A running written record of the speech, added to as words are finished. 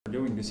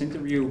doing this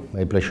interview.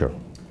 My pleasure.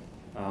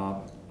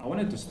 I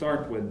wanted to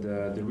start with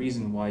the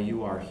reason why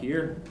you are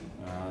here.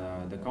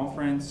 The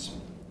conference,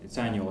 it's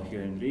annual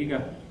here in Riga,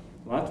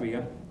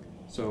 Latvia.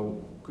 So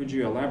could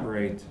you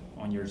elaborate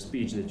on your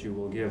speech that you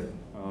will give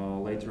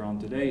later on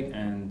today?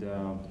 And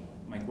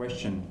my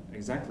question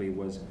exactly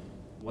was,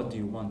 what do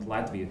you want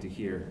Latvia to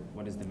hear?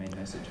 What is the main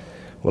message?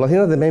 Well, I think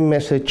that the main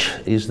message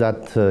is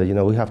that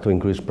we have to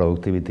increase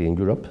productivity in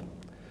Europe.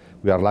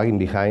 We are lagging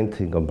behind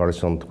in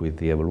comparison with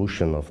the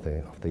evolution of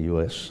the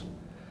US.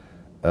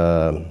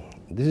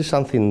 This is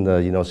something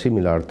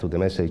similar to the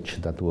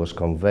message that was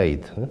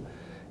conveyed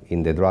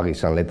in the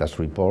Draghi's and Letta's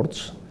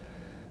reports.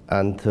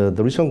 And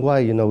the reason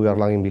why we are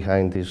lagging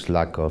behind is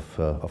lack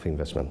of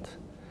investment.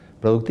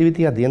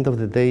 Productivity at the end of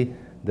the day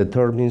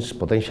determines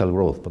potential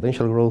growth.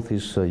 Potential growth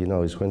is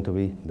is going to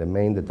be the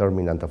main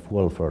determinant of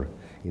welfare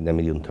in the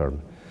medium term.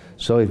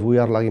 So if we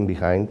are lagging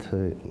behind,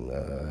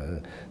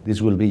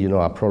 this will be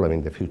a problem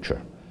in the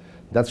future.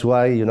 That's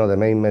why the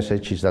main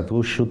message is that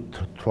we should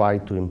try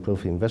to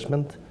improve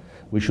investment.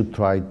 We should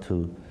try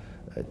to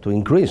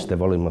increase the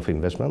volume of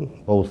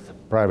investment, both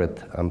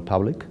private and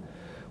public.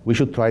 We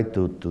should try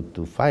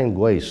to find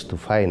ways to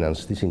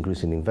finance this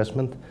increase in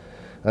investment.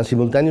 And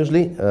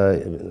simultaneously,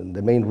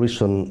 the main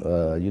reason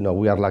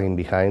we are lagging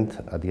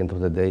behind at the end of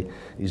the day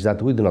is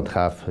that we do not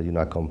have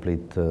a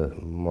complete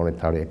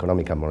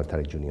economic and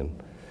monetary union.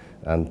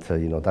 And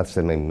that's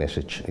the main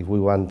message. If we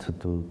want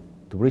to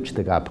bridge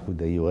the gap with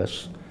the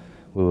US,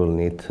 we will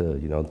need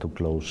to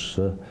close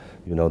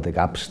the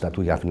gaps that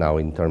we have now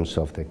in terms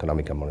of the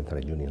economic and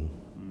monetary union.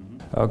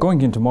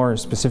 Going into more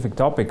specific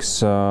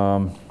topics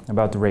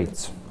about the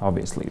rates,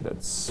 obviously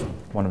that's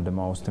one of the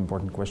most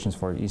important questions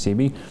for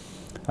ECB.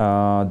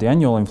 The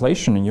annual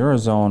inflation in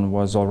Eurozone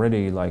was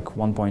already like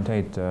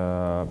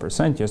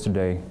 1.8%.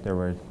 Yesterday there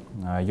were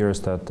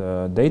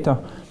Eurostat data.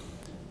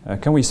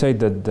 Can we say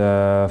that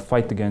the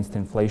fight against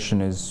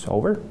inflation is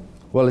over?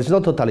 Well, it's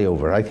not totally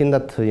over. I think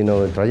that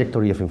the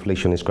trajectory of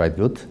inflation is quite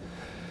good.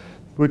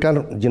 We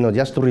can,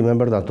 just to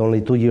remember that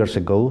only 2 years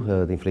ago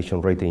the inflation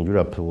rate in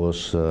Europe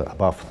was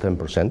above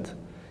 10%,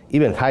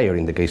 even higher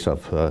in the case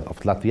of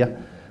Latvia,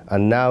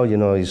 and now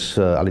is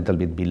a little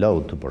bit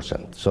below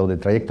 2%. So the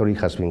trajectory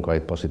has been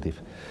quite positive.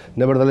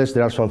 Nevertheless,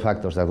 there are some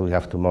factors that we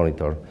have to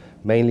monitor.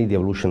 Mainly the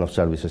evolution of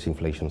services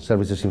inflation.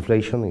 Services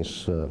inflation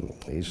is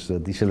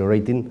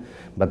decelerating,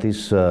 but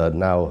is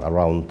now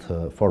around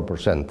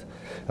 4%.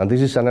 And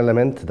this is an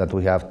element that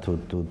we have to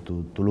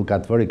look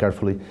at very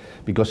carefully,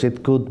 because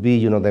it could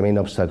be the main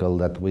obstacle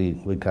that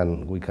we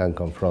can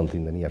confront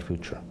in the near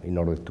future in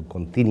order to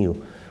continue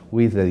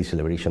with the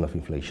deceleration of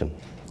inflation.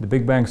 The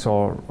big banks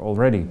are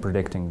already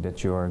predicting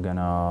that you are going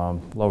to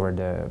lower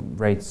the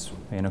rates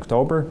in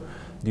October.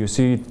 Do you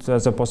see it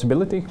as a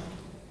possibility?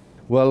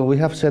 Well, we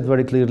have said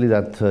very clearly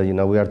that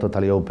we are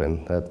totally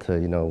open, that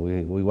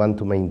we want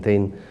to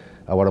maintain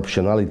our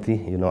optionality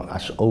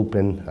as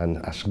open and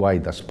as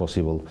wide as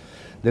possible.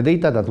 The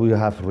data that we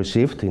have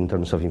received in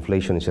terms of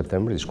inflation in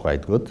September is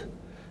quite good.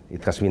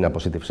 It has been a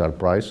positive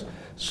surprise.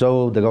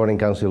 So the Governing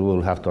Council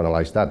will have to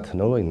analyze that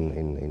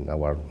in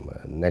our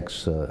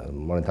next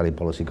Monetary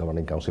Policy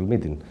Governing Council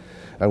meeting.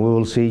 And we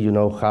will see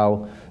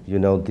how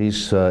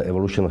this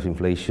evolution of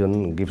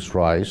inflation gives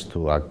rise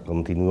to a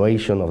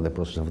continuation of the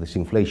process of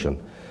disinflation.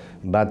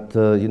 But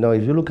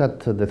if you look at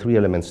the three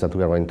elements that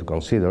we are going to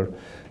consider,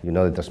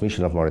 the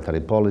transmission of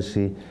monetary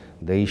policy,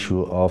 the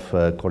issue of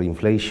core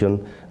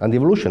inflation, and the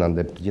evolution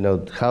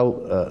and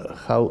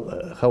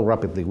how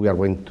rapidly we are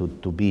going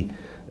to be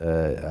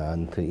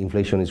and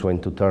inflation is going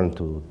to turn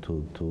to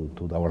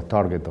our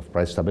target of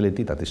price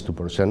stability, that is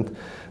 2%,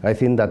 I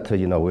think that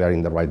we are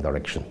in the right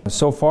direction.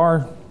 So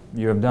far,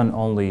 you have done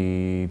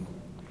only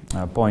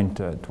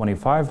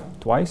 0.25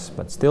 twice,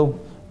 but still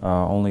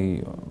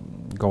only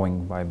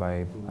going by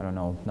I don't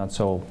know, not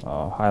so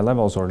high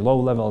levels or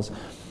low levels.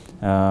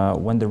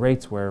 When the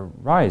rates were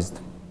raised,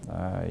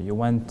 you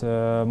went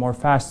more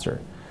faster.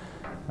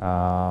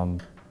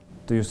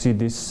 Do you see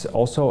this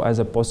also as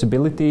a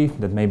possibility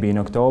that maybe in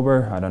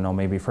October, I don't know,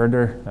 maybe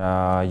further,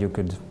 you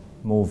could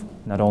move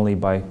not only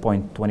by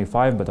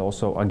 0.25 but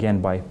also again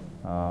by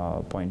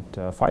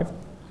 0.5?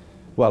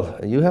 Well,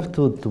 you have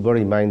to bear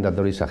in mind that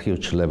there is a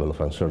huge level of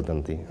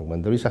uncertainty.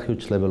 When there is a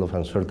huge level of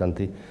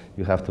uncertainty,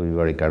 you have to be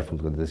very careful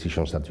with the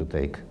decisions that you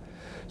take.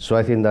 So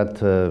I think that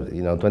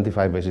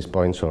 25 basis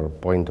points or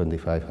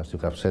 0.25, as you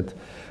have said,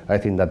 I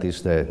think that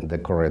is the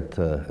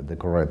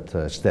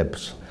correct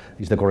steps.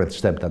 Is the correct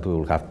step that we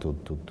will have to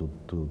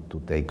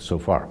take so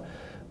far.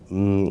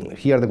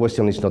 Here the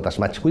question is not as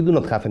much. We do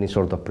not have any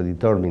sort of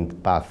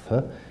predetermined path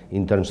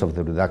in terms of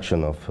the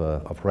reduction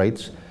of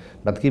rates.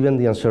 But given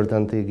the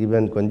uncertainty,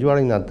 when you are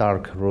in a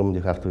dark room,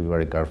 you have to be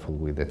very careful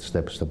with the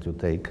steps that you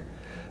take.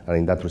 And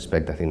in that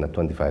respect, I think that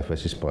 25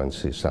 basis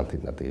points is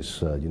something that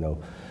is,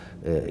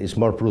 is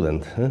more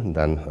prudent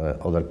than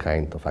other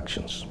kind of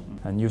actions.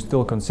 And you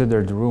still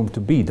consider the room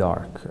to be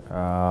dark,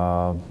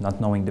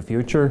 not knowing the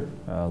future,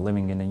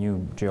 living in a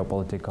new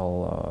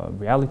geopolitical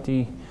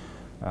reality.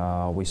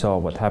 We saw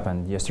what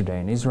happened yesterday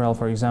in Israel,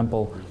 for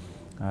example.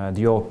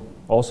 Do you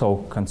also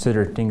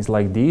consider things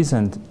like these,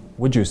 and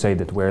would you say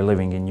that we're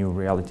living in new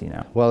reality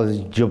now? Well, the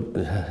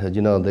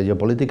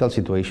geopolitical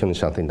situation is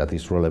something that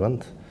is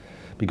relevant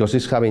because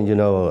it's having,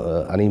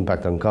 an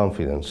impact on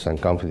confidence,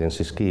 and confidence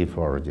is key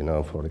for,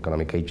 for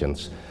economic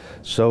agents.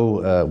 So,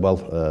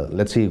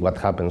 let's see what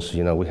happens.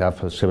 We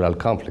have several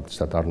conflicts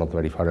that are not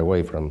very far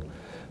away from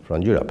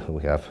Europe.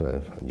 We have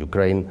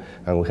Ukraine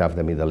and we have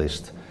the Middle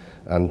East.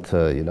 And,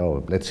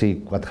 let's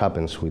see what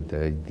happens with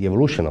the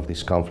evolution of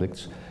these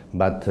conflicts.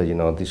 But,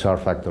 these are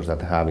factors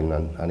that are having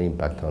an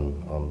impact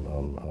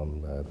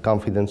on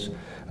confidence,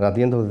 and at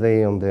the end of the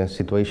day, on the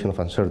situation of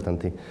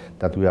uncertainty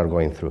that we are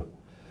going through.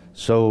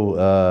 So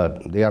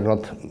they are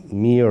not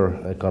mere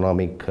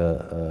economic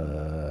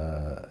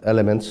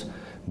elements,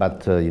 but,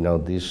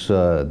 this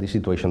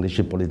situation, this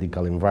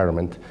geopolitical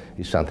environment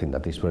is something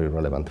that is very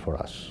relevant for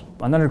us.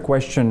 Another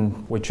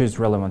question which is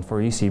relevant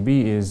for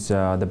ECB is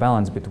the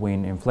balance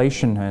between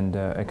inflation and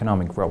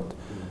economic growth.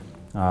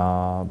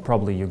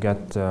 Probably you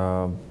get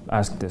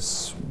asked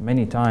this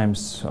many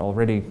times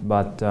already,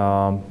 but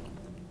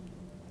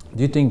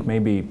do you think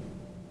maybe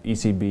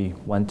ECB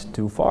went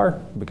too far?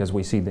 Because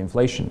we see the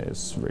inflation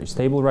is very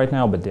stable right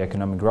now, but the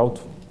economic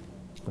growth,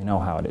 we know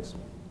how it is.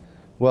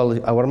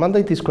 Well, our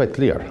mandate is quite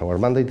clear. Our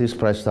mandate is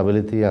price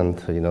stability, and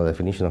the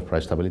definition of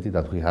price stability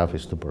that we have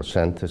is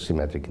 2%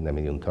 symmetric in the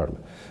medium term.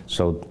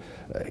 So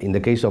in the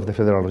case of the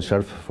Federal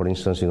Reserve, for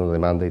instance, the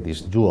mandate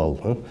is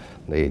dual.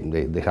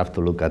 They have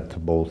to look at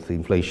both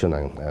inflation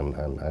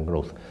and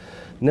growth.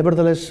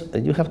 Nevertheless,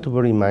 you have to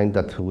bear in mind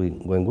that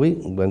when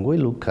we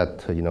look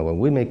at, when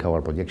we make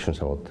our projections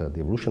about the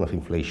evolution of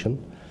inflation,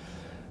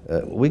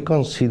 we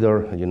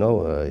consider,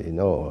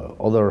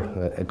 other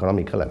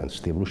economic elements,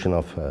 the evolution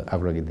of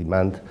aggregate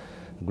demand,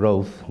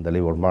 growth, the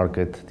labor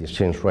market, the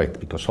exchange rate,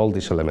 because all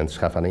these elements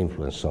have an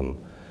influence on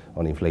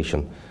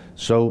inflation.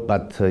 So,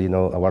 but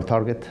our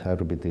target, I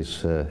repeat,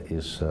 is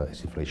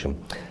inflation.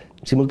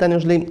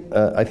 Simultaneously,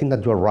 I think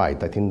that you are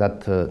right. I think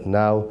that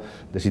now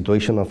the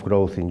situation of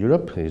growth in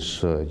Europe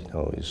is a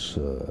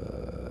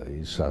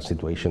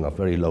situation of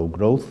very low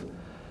growth.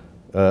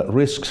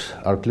 Risks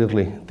are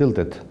clearly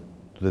tilted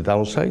to the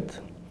downside.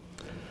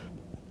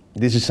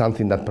 This is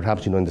something that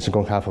perhaps, in the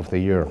second half of the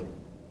year,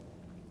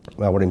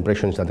 our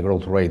impression is that the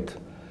growth rate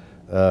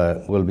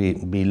will be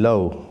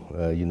below,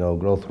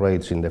 growth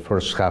rates in the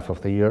first half of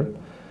the year.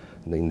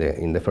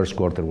 In the first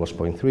quarter was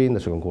 0.3, in the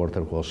second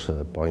quarter was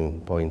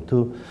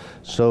 0.2.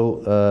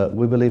 So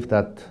we believe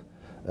that,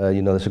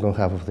 the second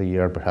half of the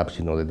year, perhaps,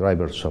 the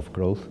drivers of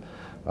growth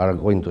are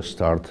going to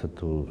start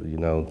to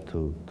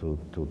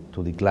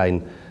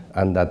decline,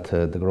 and that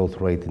the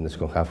growth rate in the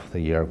second half of the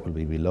year will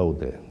be below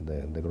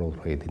the growth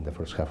rate in the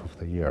first half of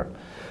the year.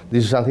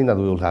 This is something that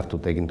we will have to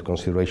take into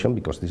consideration,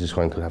 because this is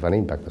going to have an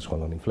impact as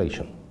well on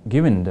inflation.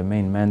 Given the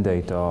main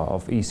mandate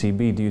of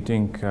ECB, do you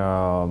think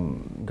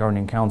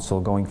Governing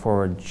Council going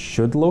forward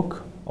should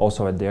look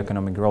also at the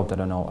economic growth, I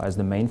don't know, as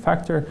the main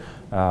factor,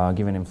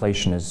 given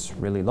inflation is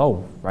really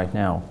low right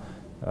now?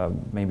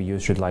 Maybe you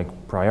should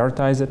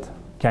prioritize it?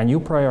 Can you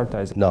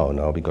prioritize it?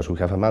 No, because we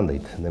have a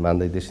mandate. The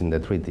mandate is in the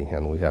treaty,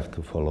 and we have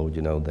to follow,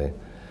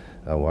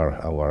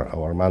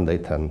 our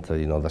mandate, and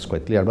that's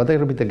quite clear. But I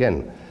repeat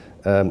again,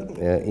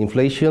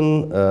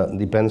 inflation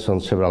depends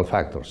on several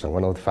factors, and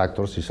one of the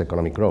factors is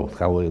economic growth,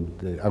 how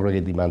the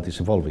aggregate demand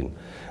is evolving,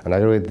 and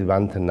aggregate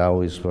demand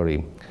now is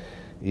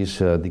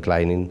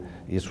declining.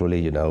 Is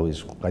really,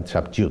 is quite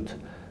subdued.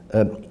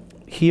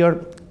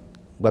 Here,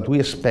 what we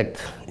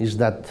expect is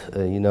that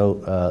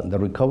the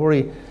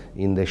recovery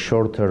in the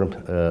short-term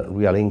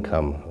real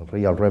income,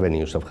 real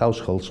revenues of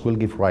households will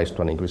give rise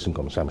to an increase in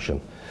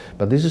consumption.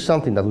 But this is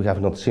something that we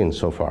have not seen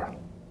so far.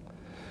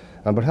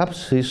 And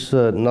perhaps it's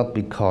not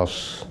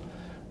because,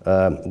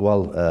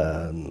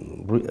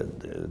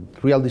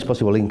 real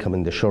disposable income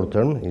in the short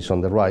term is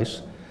on the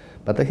rise,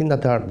 but I think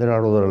that there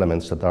are other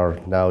elements that are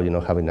now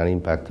having an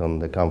impact on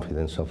the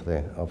confidence of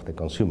the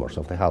consumers,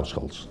 of the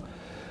households.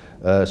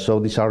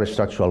 So these are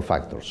structural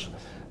factors.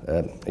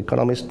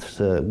 Economists,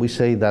 we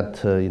say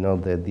that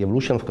the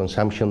evolution of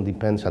consumption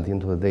depends at the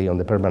end of the day on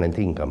the permanent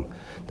income.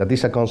 That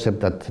is a concept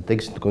that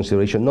takes into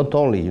consideration not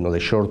only the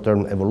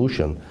short-term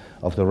evolution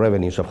of the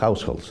revenues of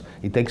households,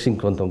 it takes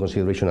into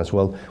consideration as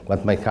well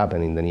what might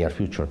happen in the near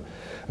future.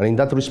 And in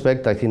that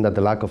respect, I think that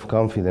the lack of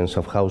confidence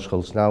of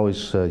households now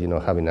is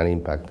having an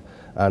impact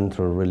and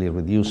really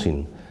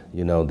reducing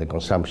the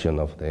consumption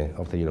of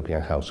the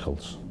European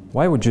households.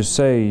 Why would you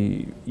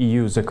say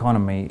EU's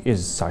economy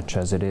is such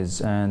as it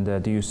is,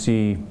 and do you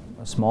see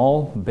a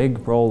small,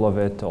 big role of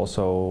it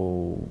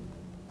also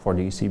for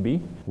the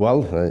ECB?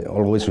 Well,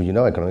 always,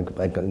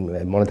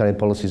 monetary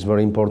policy is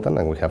very important,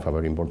 and we have a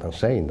very important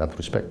say in that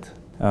respect.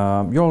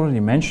 You already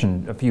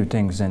mentioned a few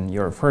things in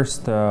your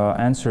first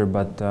answer,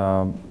 but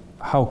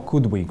how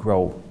could we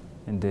grow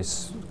in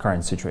this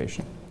current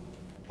situation?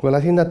 Well, I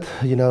think that,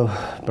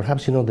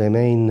 perhaps, the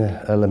main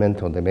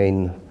element or the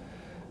main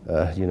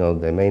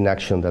the main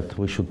action that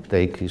we should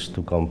take is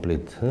to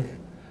complete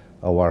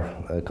our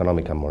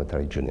economic and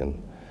monetary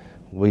union.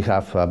 We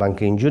have a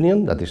banking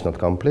union that is not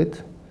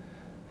complete.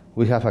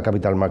 We have a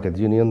capital market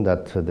union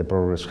that the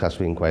progress has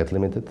been quite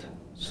limited.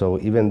 So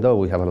even though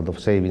we have a lot of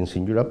savings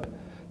in Europe,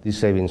 these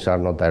savings are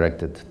not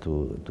directed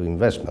to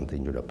investment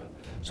in Europe.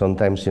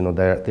 Sometimes,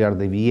 they are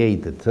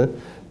deviated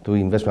to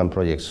investment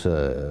projects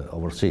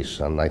overseas,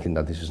 and I think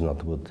that this is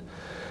not good.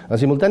 And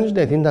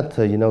simultaneously, I think that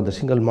the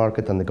single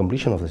market and the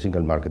completion of the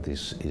single market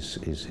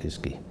is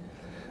key.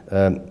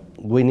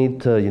 We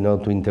need to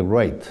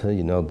integrate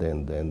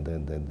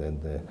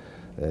the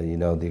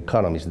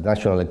economies, the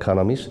national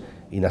economies,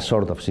 in a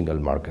sort of single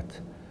market.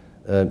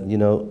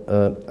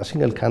 A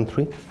single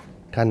country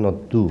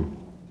cannot do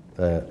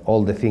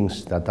all the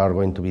things that are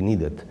going to be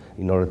needed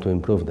in order to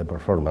improve the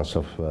performance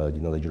of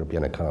the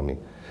European economy.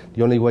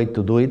 The only way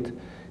to do it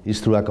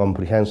is through a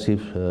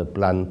comprehensive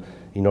plan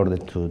in order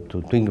to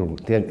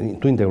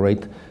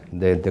integrate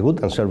the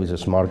goods and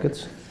services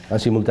markets,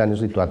 and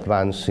simultaneously to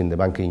advance in the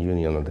banking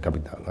union and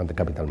the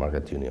capital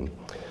market union.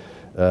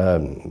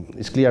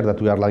 It's clear that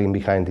we are lagging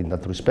behind in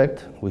that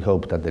respect. We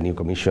hope that the new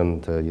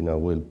Commission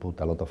will put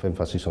a lot of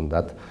emphasis on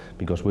that,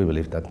 because we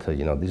believe that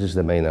this is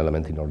the main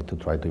element in order to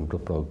try to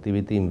improve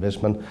productivity,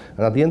 investment,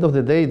 and at the end of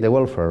the day, the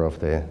welfare of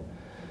the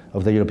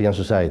European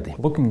society.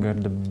 Looking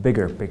at the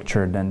bigger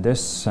picture than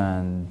this,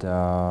 and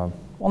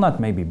well, not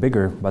maybe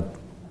bigger, but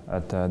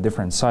at a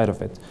different side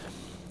of it,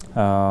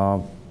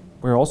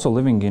 we're also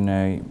living in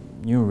a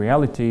new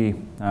reality,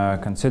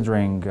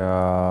 considering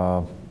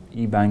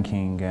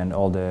e-banking and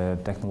all the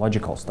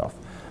technological stuff.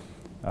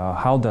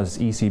 How does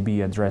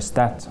ECB address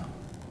that?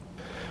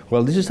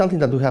 Well, this is something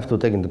that we have to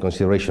take into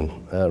consideration.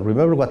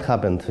 Remember what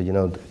happened.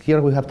 Here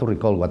we have to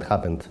recall what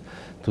happened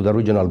to the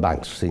regional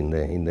banks in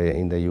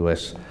the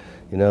US.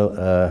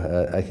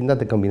 I think that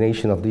the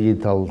combination of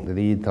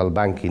digital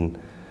banking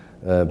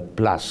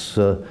plus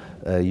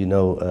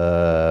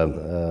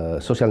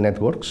social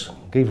networks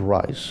gave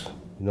rise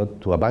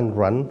to a bank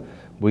run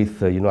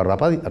with a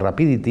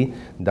rapidity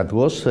that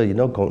was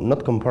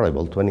not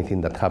comparable to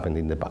anything that happened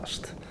in the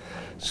past.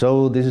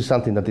 So this is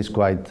something that is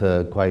quite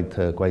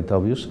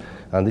obvious,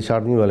 and these are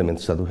new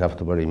elements that we have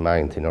to bear in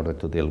mind in order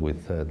to deal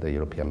with the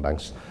European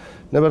banks.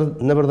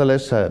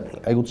 Nevertheless,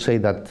 I would say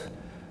that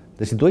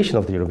the situation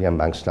of the European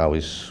banks now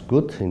is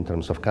good in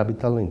terms of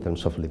capital, in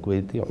terms of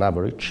liquidity on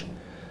average.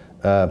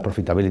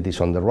 Profitability is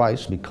on the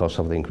rise because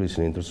of the increase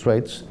in interest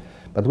rates.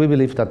 But we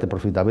believe that the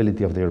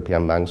profitability of the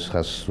European banks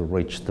has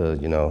reached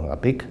a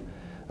peak,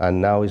 and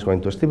now is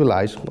going to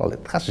stabilize. Well,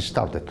 it has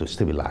started to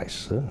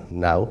stabilize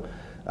now,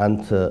 and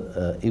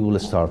it will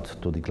start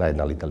to decline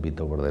a little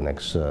bit over the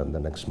next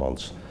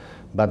months.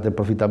 But the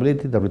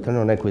profitability, the return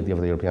on equity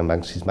of the European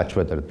banks is much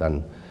better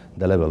than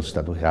the levels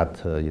that we had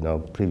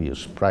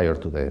prior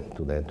to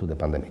the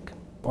pandemic.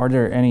 Are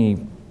there any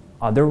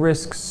other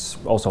risks,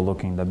 also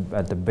looking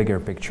at the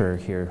bigger picture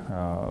here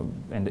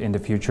in the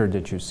future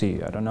that you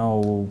see? I don't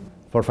know.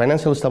 For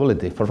financial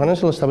stability,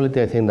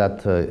 I think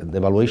that the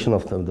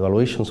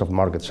valuations of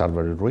markets are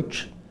very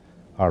rich,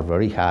 are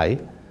very high.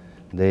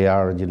 They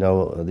are,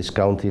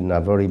 discounting a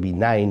very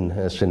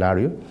benign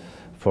scenario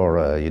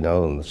for,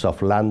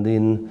 soft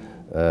landing,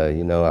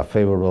 a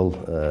favorable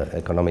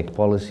economic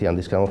policy and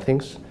these kind of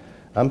things.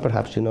 And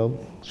perhaps,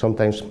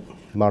 sometimes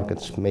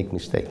markets make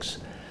mistakes.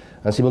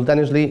 And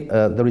simultaneously,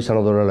 there is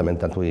another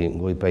element that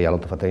we pay a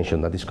lot of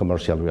attention, that is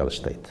commercial real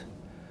estate.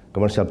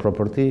 Commercial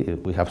property,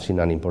 we have seen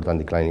an important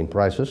decline in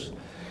prices.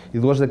 It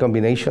was the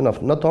combination of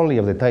not only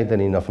of the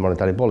tightening of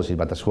monetary policy,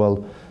 but as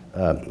well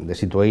the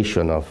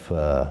situation of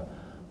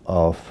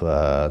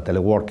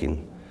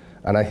teleworking.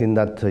 And I think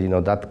that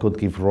that could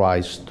give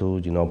rise to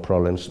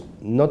problems,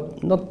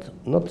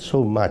 not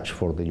so much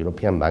for the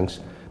European banks,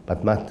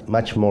 but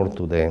much more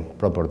to the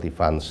property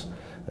funds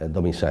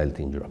domiciled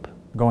in Europe.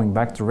 Going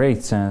back to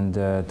rates and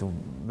to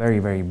very,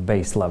 very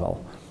base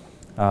level.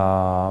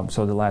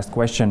 So the last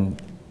question,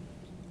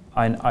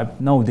 I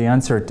know the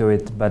answer to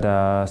it, but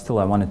still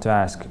I wanted to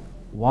ask,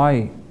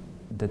 why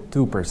the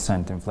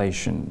 2%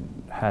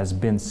 inflation has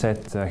been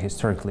set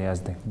historically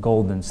as the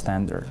golden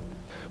standard?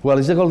 Well,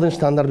 it's the golden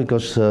standard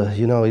because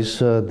it's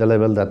the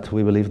level that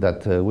we believe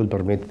that will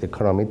permit the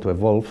economy to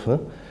evolve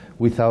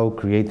without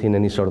creating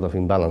any sort of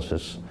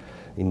imbalances.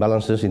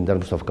 Imbalances in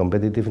terms of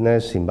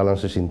competitiveness,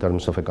 imbalances in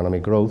terms of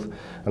economic growth,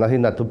 and I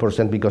think that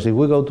 2%, because if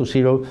we go to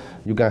zero,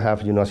 you can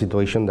have a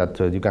situation that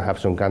you can have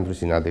some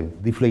countries in a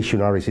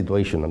deflationary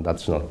situation, and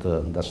that's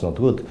not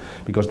good,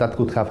 because that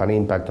could have an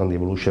impact on the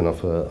evolution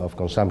of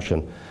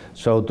consumption.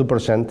 So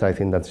 2%, I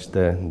think that's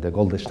the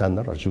gold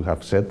standard, as you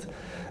have said,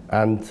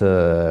 and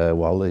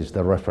well, is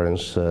the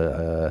reference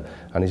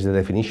and is the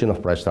definition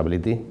of price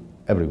stability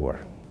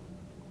everywhere.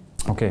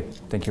 Okay,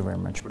 thank you very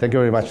much. Thank you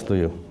very much to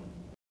you.